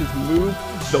creatures moved,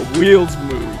 the wheels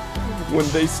moved. When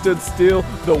they stood still,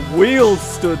 the wheels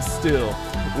stood still.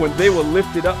 When they were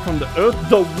lifted up from the earth,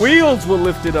 the wheels were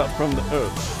lifted up from the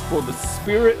earth. For the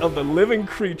spirit of the living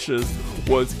creatures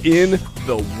was in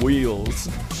the wheels.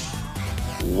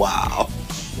 Wow.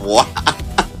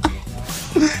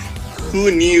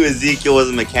 Who knew Ezekiel was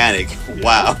a mechanic?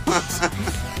 Wow.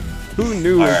 Who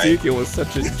knew Ezekiel was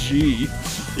such a G?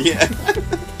 Yeah.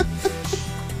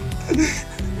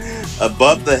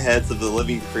 Above the heads of the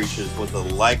living creatures was a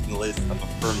likeness of a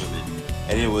firmament,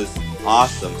 and it was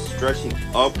awesome, stretching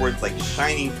upwards like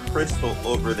shining crystal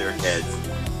over their heads.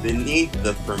 Beneath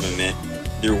the firmament,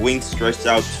 their wings stretched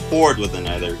out toward one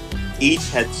another. Each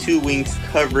had 2 wings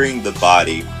covering the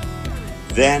body.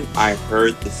 Then I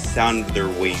heard the sound of their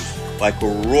wings, like a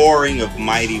roaring of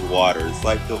mighty waters,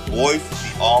 like the voice of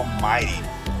the Almighty.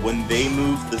 When they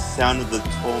moved, the sound of the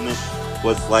tumult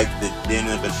was like the din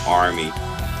of an army.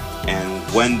 And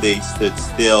when they stood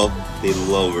still, they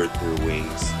lowered their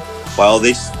wings. While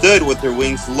they stood with their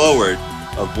wings lowered,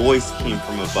 a voice came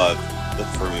from above the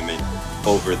firmament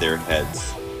over their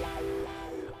heads.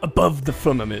 Above the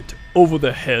firmament, over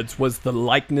their heads, was the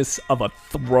likeness of a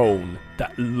throne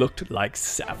that looked like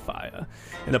sapphire.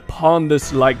 And upon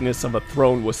this likeness of a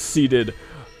throne was seated,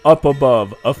 up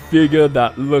above, a figure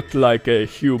that looked like a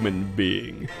human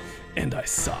being. And I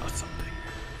saw something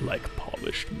like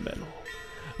polished metal,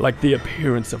 like the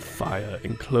appearance of fire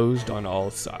enclosed on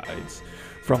all sides.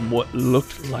 From what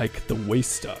looked like the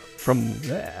waist up, from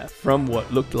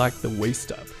what looked like the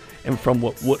waist up, and from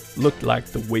what looked like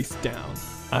the waist down,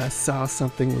 I saw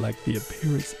something like the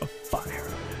appearance of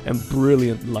fire and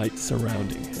brilliant light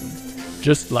surrounding him,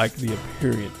 just like the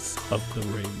appearance of the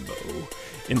rainbow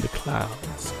in the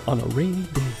clouds on a rainy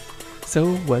day.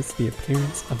 So was the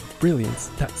appearance of brilliance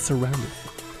that surrounded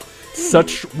him.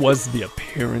 Such was the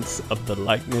appearance of the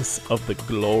likeness of the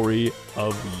glory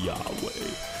of Yahweh.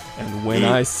 And when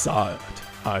I saw it,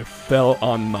 I fell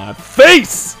on my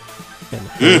face and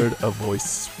heard a voice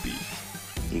speak.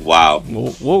 Wow.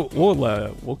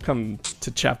 We'll come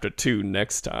to chapter 2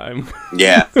 next time.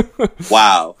 Yeah.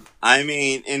 Wow. I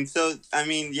mean,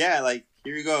 yeah, like,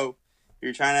 here you go.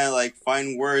 You're trying to, like,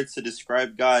 find words to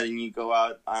describe God, and you go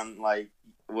out on, like,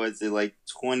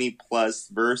 20 plus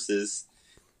verses,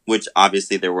 which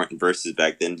obviously there weren't verses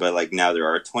back then, but, like, now there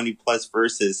are 20 plus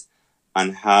verses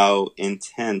on how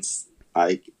intense,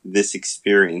 like, this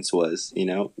experience was, you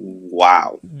know?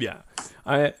 Wow. Yeah.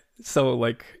 So,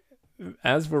 like,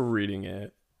 as we're reading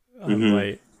it, I'm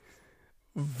like,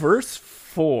 verse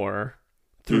 4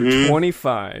 through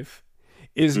 25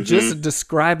 is just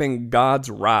describing God's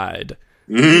ride.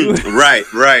 Right.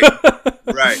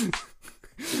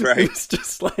 It's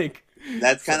just like,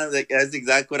 that's kind of like, that's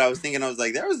exactly what I was thinking. I was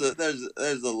like,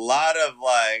 there's a lot of,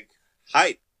 like,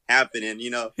 hype happening, you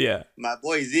know. Yeah. My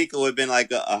boy Ezekiel would have been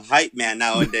like a hype man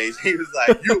nowadays. He was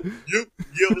like,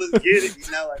 let's get it,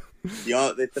 you know, like, you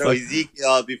know, they throw Ezekiel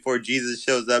out before Jesus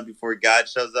shows up, before God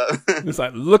shows up. It's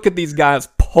like, look at these guys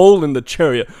pulling the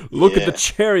chariot. Look at the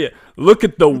chariot. Look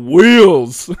at the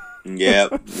wheels.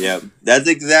 Yep. That's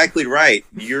exactly right.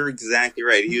 You're exactly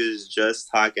right. He was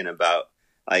just talking about,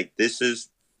 like, this is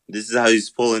how he's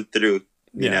pulling through,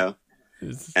 you know.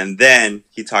 And then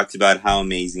he talks about how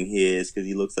amazing he is because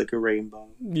he looks like a rainbow.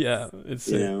 Yeah, it's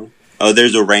you know. Oh,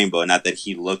 there's a rainbow, not that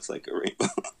he looks like a rainbow.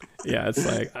 Yeah, it's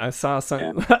like I saw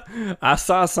something. Yeah. I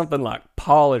saw something like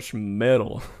polished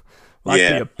metal, like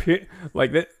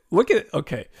like that. Look at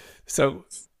okay. So,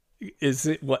 is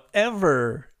it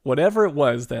whatever it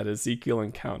was that Ezekiel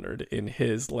encountered in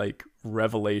his, like,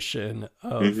 revelation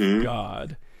of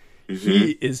God?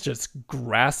 He is just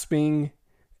grasping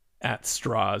at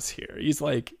straws here. He's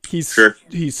like he's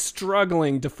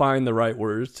struggling to find the right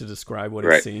words to describe what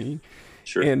he's seeing.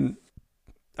 Sure. And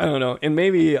I don't know. And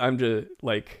maybe I'm just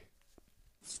like,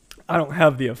 I don't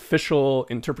have the official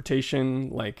interpretation,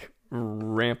 like,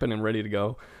 rampant and ready to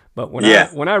go. But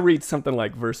when I read something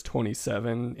like verse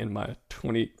 27 in my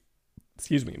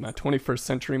 21st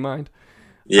century mind,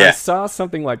 I saw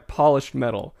something like polished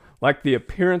metal, like the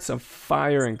appearance of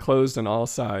fire enclosed on all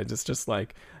sides. It's just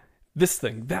like this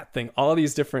thing, that thing, all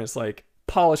these different, it's like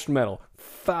polished metal,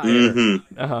 fire.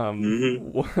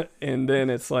 And then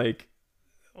it's like,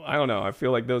 I don't know. I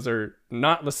feel like those are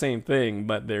not the same thing,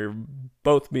 but they're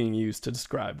both being used to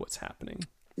describe what's happening.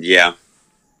 Yeah.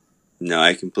 No,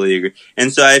 I completely agree.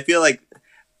 And so I feel like,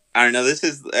 I don't know, this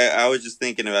is, I was just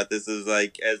thinking about this as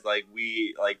like,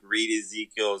 we, like, read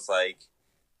Ezekiel's, like,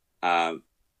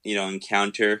 you know,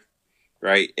 encounter,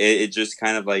 right? It just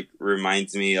kind of, like,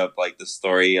 reminds me of, like, the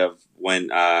story of when,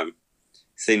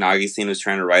 St. Augustine was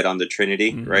trying to write on the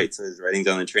Trinity, right? So his writings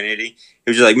on the Trinity. He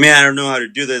was just like, man, I don't know how to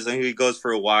do this. And he goes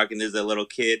for a walk, and there's a little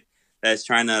kid that's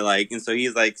trying to, like, and so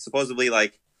he's, like, supposedly,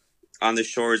 like, on the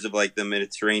shores of, like, the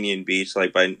Mediterranean beach,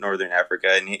 like, by northern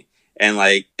Africa. And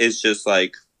like, it's just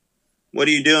like, what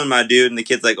are you doing, my dude? And the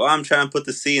kid's like, oh, I'm trying to put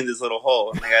the C in this little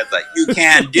hole. And the guy's like, you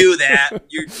can't do that.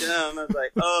 You're dumb. I was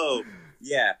like, oh,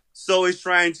 Yeah. So is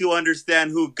trying to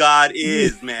understand who God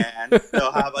is, man.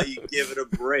 So how about you give it a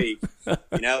break?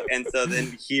 You know? And so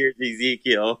then here's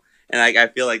Ezekiel. And like I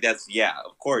feel like that's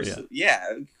of course. Yeah.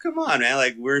 Come on, man.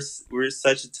 Like we're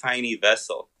such a tiny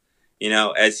vessel, you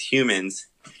know, as humans.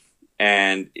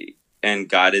 And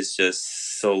God is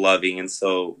just so loving and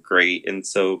so great and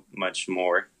so much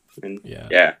more. And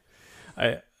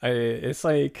I it's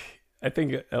like I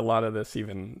think a lot of this,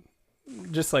 even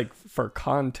just like for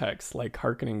context, like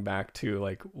hearkening back to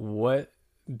like what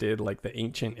did like the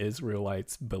ancient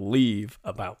Israelites believe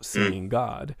about seeing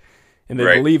God, and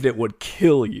they believed it would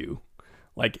kill you.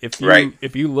 Like if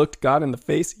you looked God in the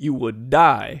face, you would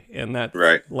die, and that's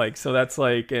like, so that's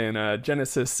like in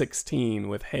Genesis 16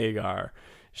 with Hagar.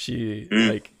 She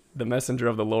like the messenger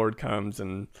of the Lord comes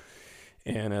and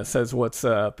says, "What's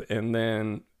up?"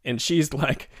 and she's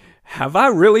like, "Have I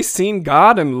really seen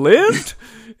God and lived?"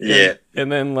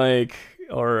 And then like,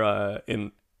 or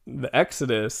in the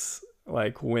Exodus,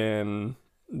 like when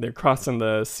they're crossing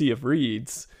the Sea of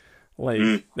Reeds,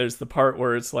 like there's the part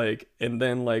where it's like, and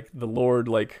then like the Lord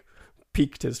like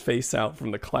peeked his face out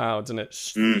from the clouds, and it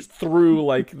threw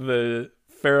like the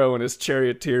Pharaoh and his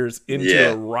charioteers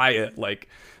into a riot. Like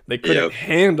they couldn't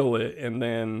handle it. And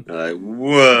then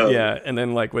whoa. Yeah, and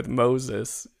then like with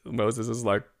Moses is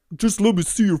like, "Just let me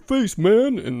see your face,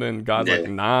 man." And then God's like,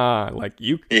 "Nah, like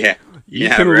you can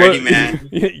look, man.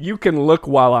 You can look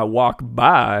while I walk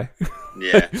by.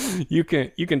 you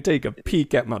can take a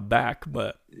peek at my back,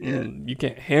 but you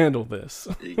can't handle this."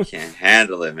 You can't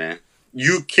handle it, man.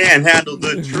 You can't handle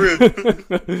the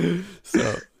truth.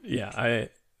 So yeah,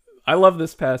 I love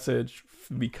this passage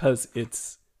because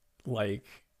it's like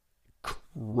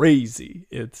crazy.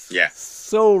 It's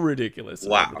so ridiculous,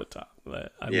 over the top.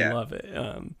 But I love it.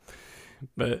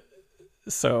 But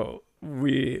so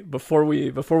before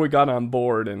we got on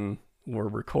board and we're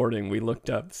recording, we looked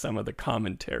up some of the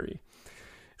commentary.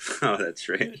 Oh, that's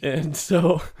right. And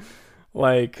so,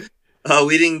 like,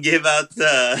 we didn't give out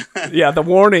the the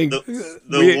warning.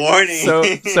 The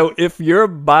warning. So if your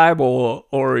Bible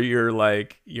or your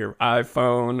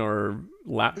iPhone or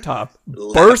laptop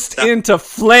burst into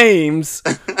flames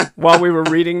while we were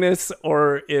reading this,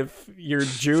 or if you're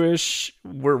Jewish,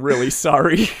 we're really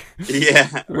sorry.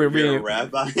 We're being a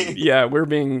rabbi. We're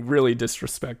being really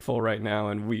disrespectful right now,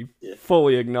 and we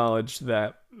fully acknowledge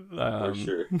that. For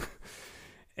sure.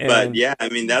 But I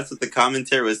mean, that's what the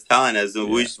commentary was telling us,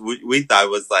 and we thought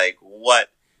was like, what?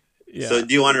 So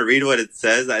do you want to read what it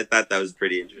says? I thought that was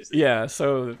pretty interesting. Yeah.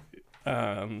 So,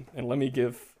 and let me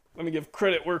give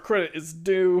credit where credit is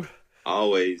due.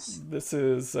 Always. This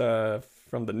is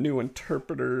from the New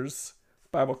Interpreter's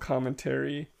Bible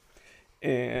Commentary,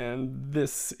 and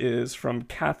this is from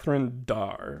Catherine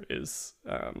Darr.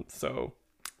 So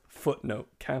footnote,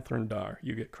 Catherine Darr,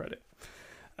 you get credit.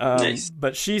 Nice.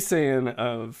 But she's saying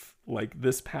of like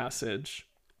this passage,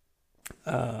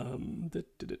 so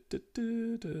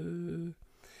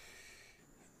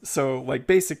like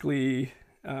basically,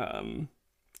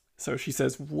 so she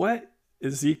says what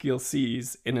Ezekiel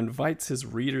sees and invites his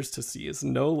readers to see is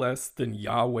no less than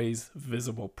Yahweh's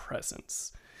visible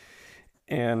presence.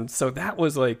 And so that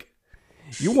was like,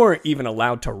 you weren't even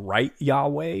allowed to write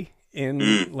Yahweh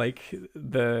in like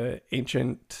the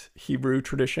ancient Hebrew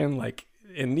tradition, like,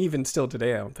 and even still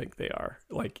today, I don't think they are.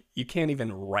 Like, you can't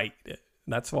even write it.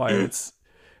 That's why it's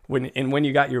when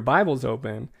you got your Bibles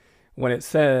open, when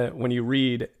you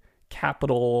read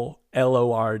capital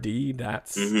Lord,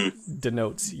 that's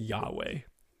denotes Yahweh.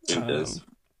 It does.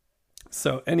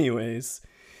 So anyways,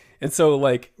 and so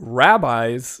like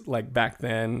rabbis, like back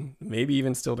then, maybe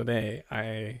even still today,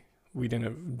 we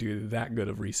didn't do that good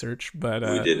of research, but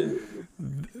we didn't.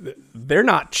 They're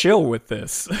not chill with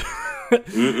this.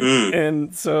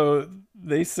 And so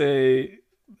they say,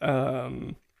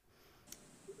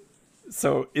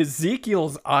 so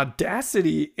Ezekiel's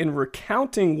audacity in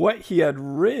recounting what he had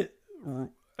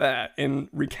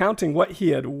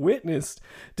witnessed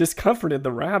discomforted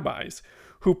the rabbis,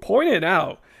 who pointed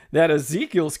out that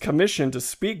Ezekiel's commission to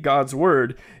speak God's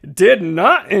word did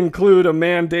not include a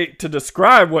mandate to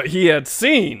describe what he had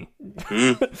seen.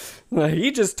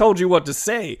 He just told you what to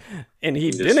say, and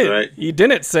he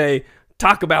didn't say,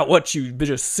 talk about what you've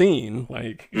just seen.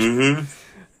 Like,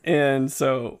 and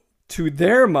so to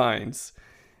their minds,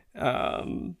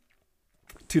 the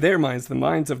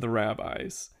minds of the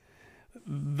rabbis,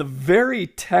 the very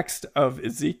text of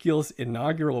Ezekiel's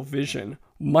inaugural vision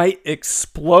might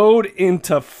explode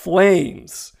into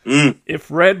flames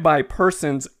if read by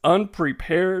persons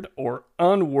unprepared or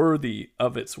unworthy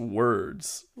of its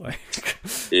words. Like,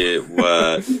 it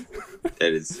was.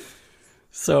 That is.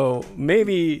 So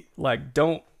maybe like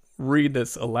don't read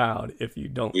this aloud if you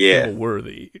don't feel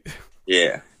worthy.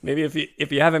 Yeah. Maybe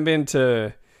if you haven't been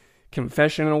to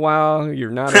confession in a while,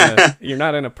 you're not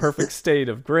in a perfect state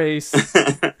of grace.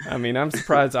 I mean, I'm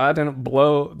surprised I didn't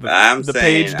blow the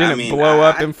page didn't blow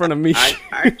up in front of me.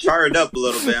 I charred up a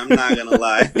little bit. I'm not gonna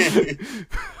lie.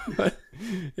 But,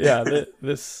 yeah,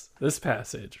 this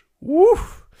passage, woo,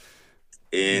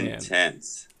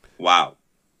 intense. Man. Wow.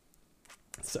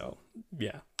 So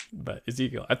yeah, but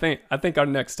Ezekiel, I think our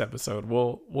next episode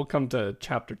we'll come to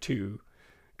chapter 2,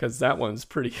 because that one's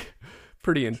pretty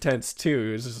intense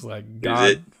too. It's just like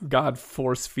God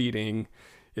force feeding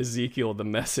Ezekiel the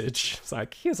message. It's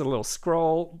like, here's a little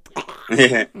scroll.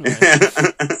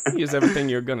 Here's everything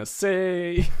you're gonna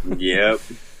say. Yep.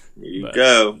 There you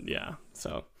go. Yeah.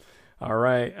 So, all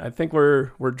right. I think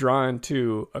we're drawing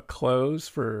to a close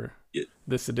for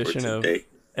this edition of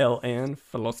LN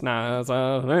for Los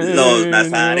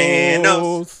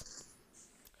Nazarenos.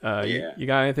 You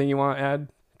got anything you want to add,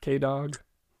 K-Dog?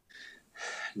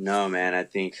 No, man. I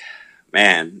think,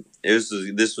 this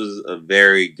was a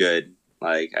very good.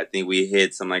 Like, I think we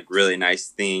hit some like really nice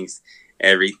things.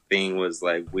 Everything was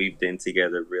like weaved in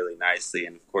together really nicely,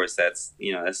 and of course that's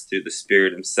through the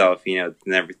Spirit Himself.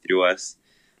 Never through us.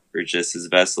 We're just His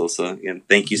vessels. So again,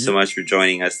 thank you so much for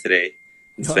joining us today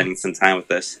and spending some time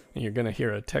with us. And you're gonna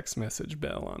hear a text message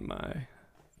bell on my.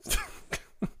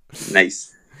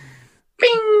 Nice.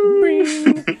 Bing.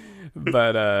 Bing.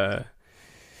 But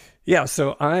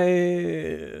So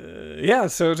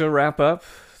to wrap up,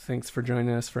 thanks for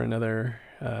joining us for another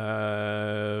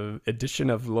edition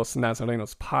of Los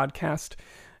Nazarenos podcast.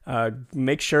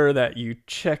 Make sure that you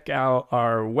check out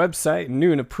our website,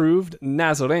 new and approved,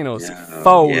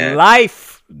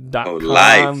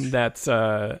 NazarenosForLife.com. That's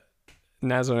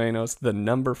Nazarenos, the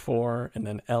number 4, and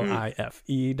then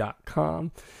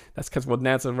LIFE.com. That's because we're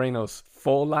Nazarenos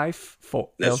for life.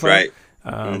 That's right.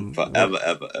 Forever,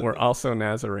 ever. We're also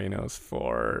Nazarenos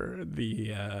for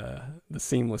the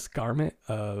seamless garment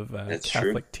of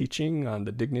Catholic teaching on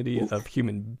the dignity of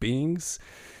human beings.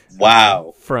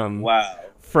 Wow. From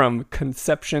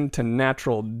conception to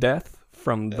natural death,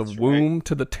 from the womb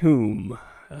to the tomb.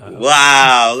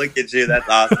 Wow, look at you. That's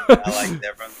awesome. I like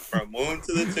that. From womb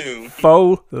to the tomb.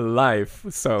 Faux life.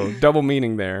 So double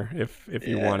meaning there if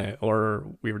you want it. Or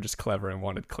we were just clever and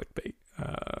wanted clickbait.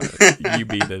 You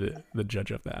be the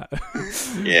judge of that.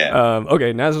 Yeah.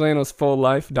 Okay,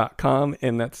 NazarenosForLife.com,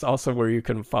 and that's also where you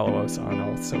can follow us on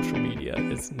all social media.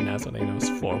 It's Nazarenos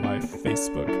for Life,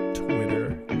 Facebook,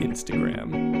 Twitter,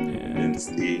 Instagram,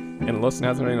 and Los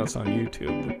Nazarenos on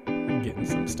YouTube. We're getting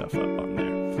some stuff up on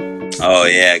there. Oh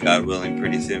yeah, God willing,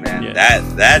 pretty soon, man. Yeah.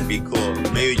 That'd be cool.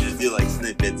 Maybe just do like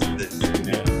snippets of this.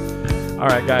 Yeah. All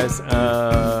right, guys.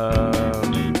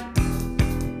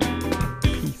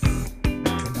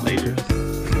 Later.